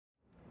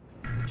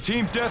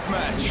Team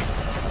deathmatch.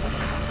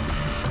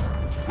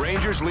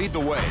 Rangers lead the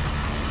way.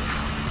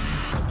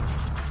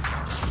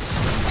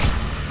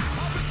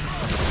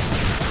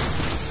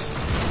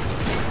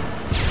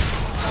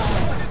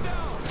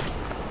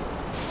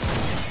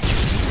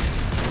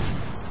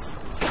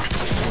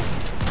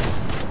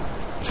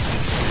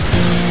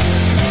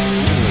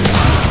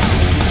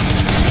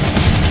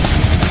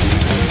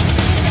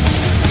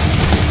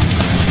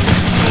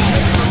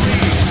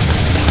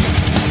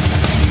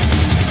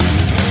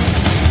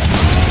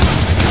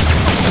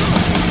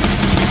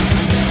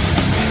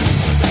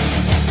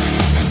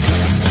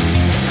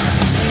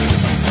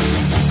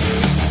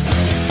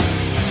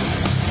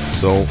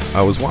 So,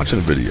 I was watching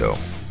a video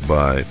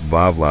by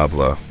Bob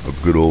Labla,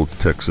 a good old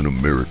Texan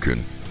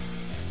American,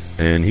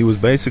 and he was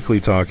basically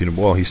talking,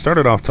 well, he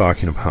started off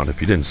talking about, if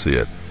you didn't see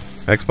it,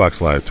 Xbox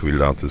Live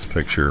tweeted out this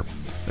picture.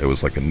 It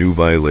was like a new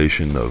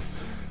violation of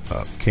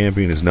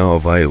camping is now a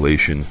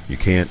violation. You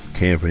can't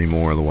camp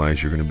anymore,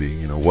 otherwise you're going to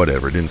be,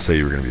 whatever. It didn't say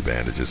you were going to be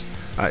banned.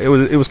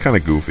 It was kind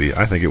of goofy.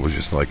 I think it was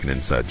just like an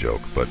inside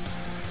joke, but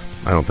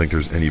I don't think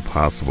there's any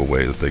possible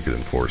way that they could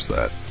enforce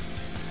that.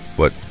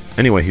 But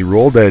anyway, he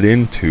rolled that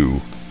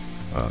into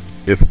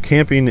if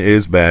camping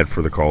is bad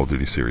for the Call of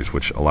Duty series,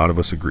 which a lot of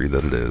us agree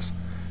that it is,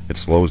 it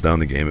slows down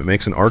the game. It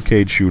makes an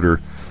arcade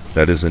shooter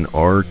that is an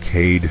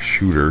arcade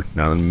shooter,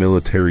 not a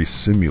military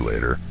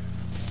simulator.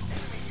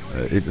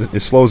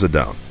 It slows it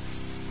down.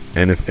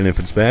 And if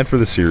it's bad for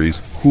the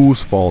series,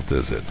 whose fault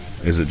is it?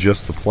 Is it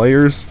just the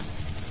players,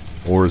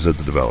 or is it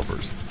the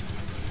developers?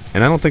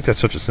 And I don't think that's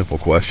such a simple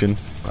question.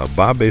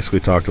 Bob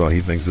basically talked about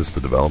he thinks it's the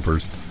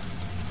developers.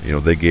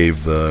 They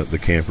gave the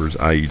campers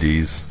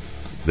IEDs,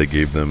 they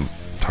gave them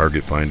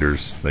target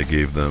finders, they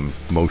gave them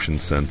motion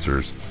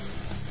sensors,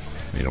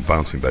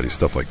 bouncing betties,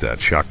 stuff like that,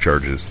 shock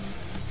charges.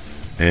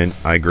 And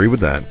I agree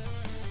with that.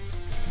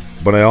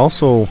 But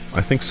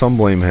I think some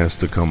blame has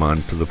to come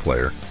on to the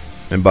player.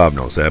 And Bob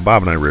knows that.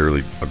 Bob and I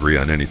rarely agree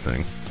on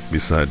anything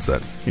besides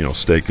that,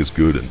 steak is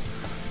good and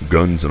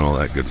guns and all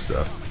that good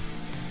stuff.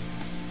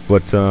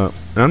 But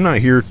I'm not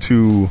here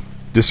to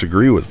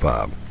disagree with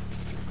Bob.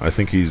 I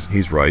think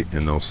he's right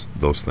in those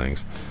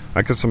things.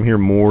 I guess I'm here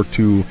more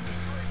to,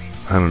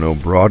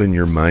 broaden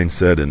your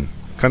mindset and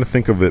kind of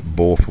think of it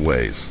both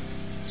ways.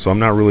 So I'm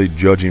not really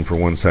judging for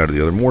one side or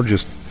the other, more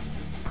just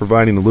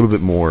providing a little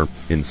bit more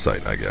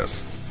insight, I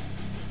guess.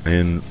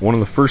 And one of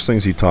the first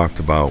things he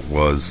talked about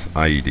was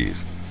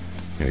IEDs.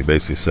 He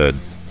basically said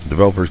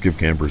developers give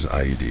campers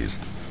IEDs.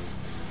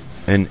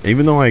 And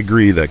even though I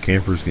agree that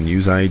campers can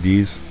use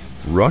IEDs,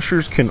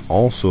 rushers can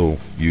also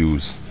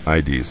use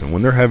IEDs. And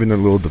when they're having their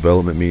little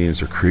development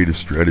meetings or creative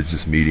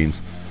strategist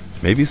meetings,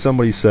 maybe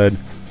somebody said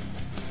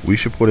we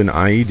should put an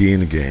IED in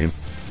the game,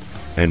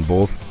 and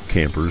both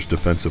campers,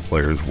 defensive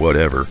players,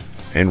 whatever,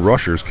 and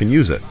rushers can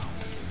use it.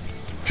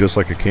 Just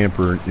like a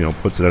camper,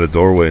 puts it at a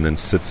doorway and then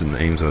sits and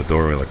aims at a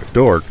doorway like a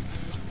dork,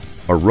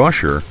 a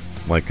rusher,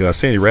 like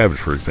Sandy Ravage,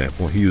 for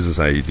example, he uses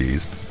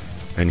IEDs,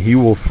 and he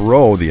will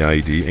throw the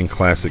IED in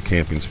classic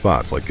camping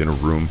spots, like in a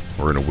room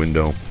or in a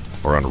window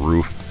or on a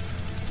roof.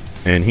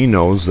 And he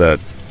knows that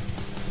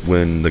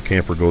when the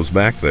camper goes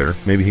back there,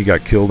 maybe he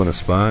got killed in a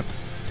spot,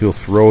 he'll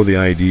throw the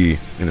IED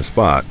in a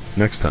spot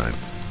next time.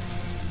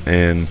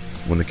 And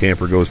when the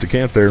camper goes to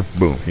camp there,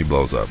 boom, he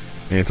blows up.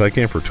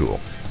 Anti-camper tool.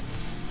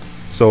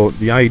 So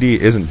the IED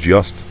isn't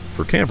just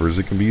for campers,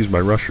 it can be used by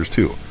rushers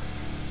too.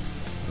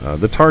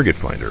 The target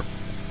finder.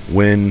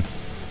 When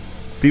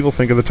people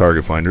think of the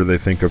target finder, they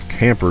think of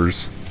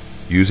campers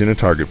using a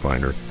target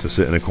finder to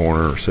sit in a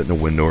corner or sit in a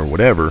window or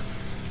whatever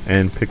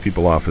and pick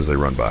people off as they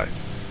run by.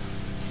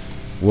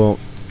 Well,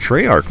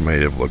 Treyarch may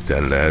have looked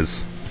at it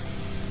as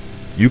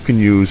you can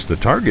use the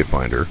target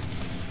finder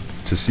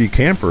to see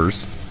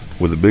campers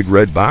with a big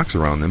red box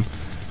around them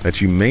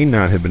that you may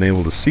not have been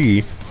able to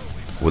see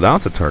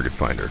without the target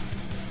finder.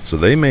 So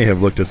they may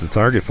have looked at the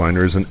target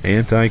finder as an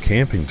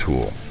anti-camping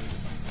tool.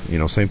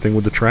 Same thing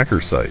with the tracker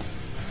sight.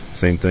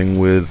 Same thing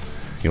with,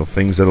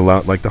 things that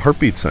allow, like the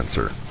heartbeat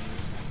sensor.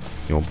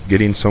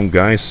 Getting some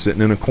guy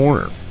sitting in a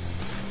corner.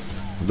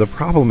 The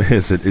problem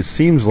is it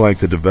seems like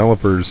the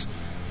developers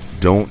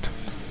don't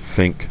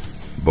think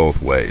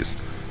both ways.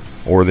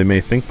 Or they may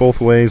think both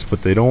ways,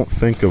 but they don't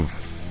think of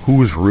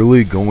who's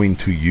really going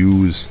to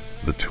use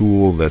the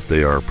tool that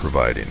they are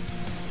providing.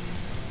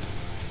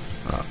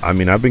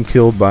 I've been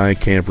killed by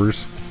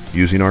campers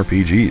using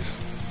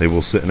RPGs. They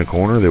will sit in a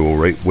corner, they will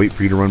wait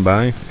for you to run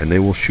by, and they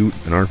will shoot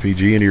an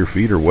RPG into your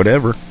feet or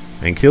whatever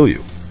and kill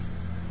you.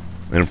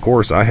 And of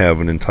course, I have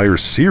an entire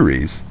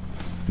series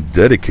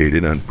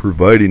dedicated on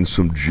providing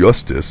some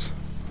justice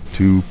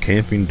to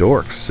camping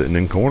dorks sitting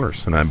in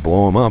corners. And I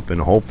blow them up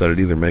and hope that it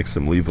either makes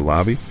them leave the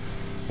lobby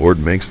or it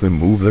makes them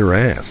move their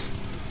ass.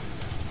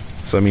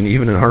 So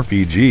even an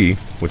RPG,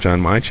 which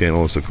on my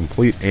channel is a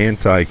complete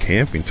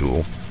anti-camping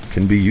tool,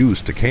 can be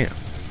used to camp.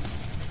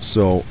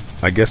 So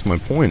I guess my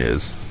point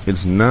is,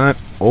 it's not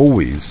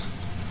always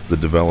the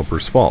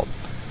developer's fault.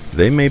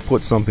 They may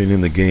put something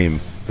in the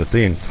game that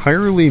they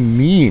entirely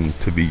mean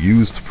to be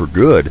used for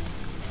good,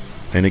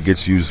 and it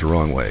gets used the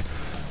wrong way.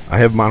 I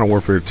have Modern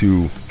Warfare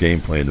 2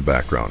 gameplay in the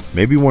background.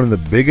 Maybe one of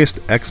the biggest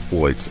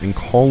exploits in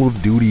Call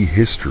of Duty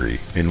history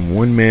in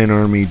one-man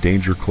army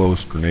danger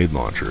close grenade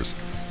launchers.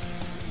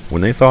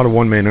 When they thought of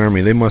one-man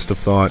army, they must have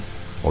thought,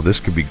 well, this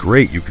could be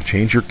great. You could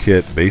change your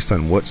kit based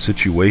on what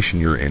situation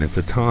you're in at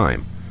the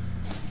time.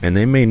 And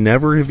they may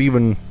never have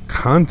even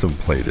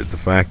contemplated the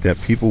fact that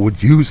people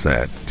would use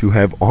that to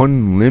have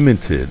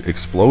unlimited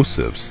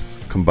explosives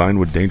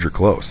combined with danger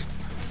close.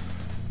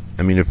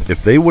 I mean,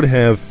 if they would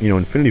have,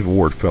 Infinity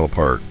Ward fell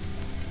apart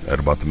at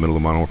about the middle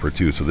of Modern Warfare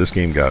 2, so this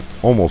game got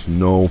almost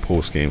no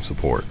post-game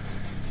support.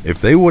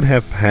 If they would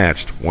have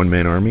patched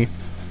one-man army,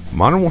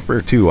 Modern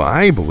Warfare 2,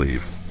 I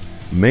believe,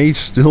 may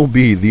still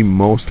be the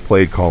most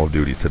played Call of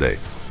Duty today.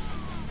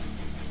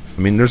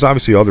 I mean, there's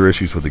obviously other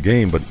issues with the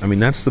game, but I mean,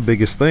 that's the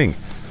biggest thing.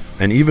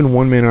 And even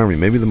one-man army,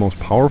 maybe the most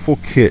powerful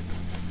kit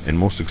and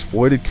most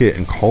exploited kit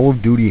in Call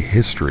of Duty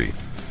history.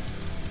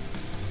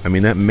 I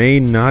mean, that may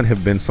not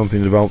have been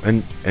something developed,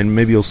 and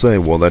maybe you'll say,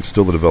 well, that's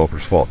still the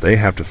developer's fault. They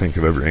have to think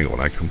of every angle,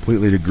 and I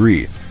completely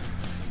agree.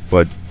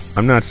 But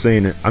I'm not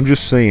saying it. I'm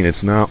just saying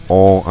it's not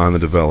all on the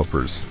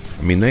developers.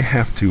 I mean, they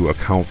have to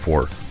account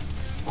for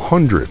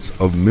hundreds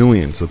of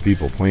millions of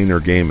people playing their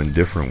game in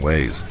different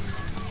ways.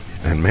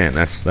 And man,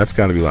 that's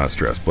got to be a lot of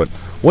stress. But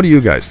what do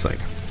you guys think?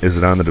 Is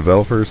it on the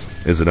developers?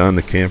 Is it on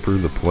the camper,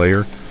 the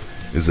player?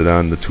 Is it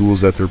on the tools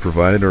that they're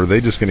provided, or are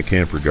they just going to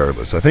camp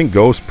regardless? I think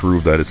Ghost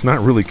proved that it's not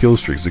really kill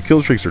streaks. The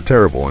kill streaks are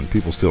terrible, and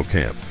people still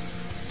camp.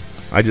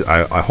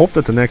 I hope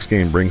that the next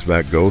game brings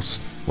back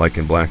Ghost, like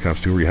in Black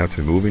Ops 2, where you have to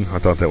be moving. I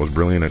thought that was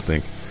brilliant. I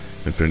think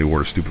Infinity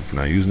Ward is stupid for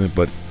not using it,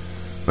 but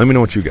let me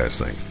know what you guys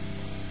think.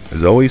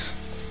 As always,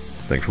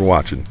 thanks for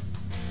watching.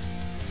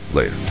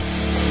 Later.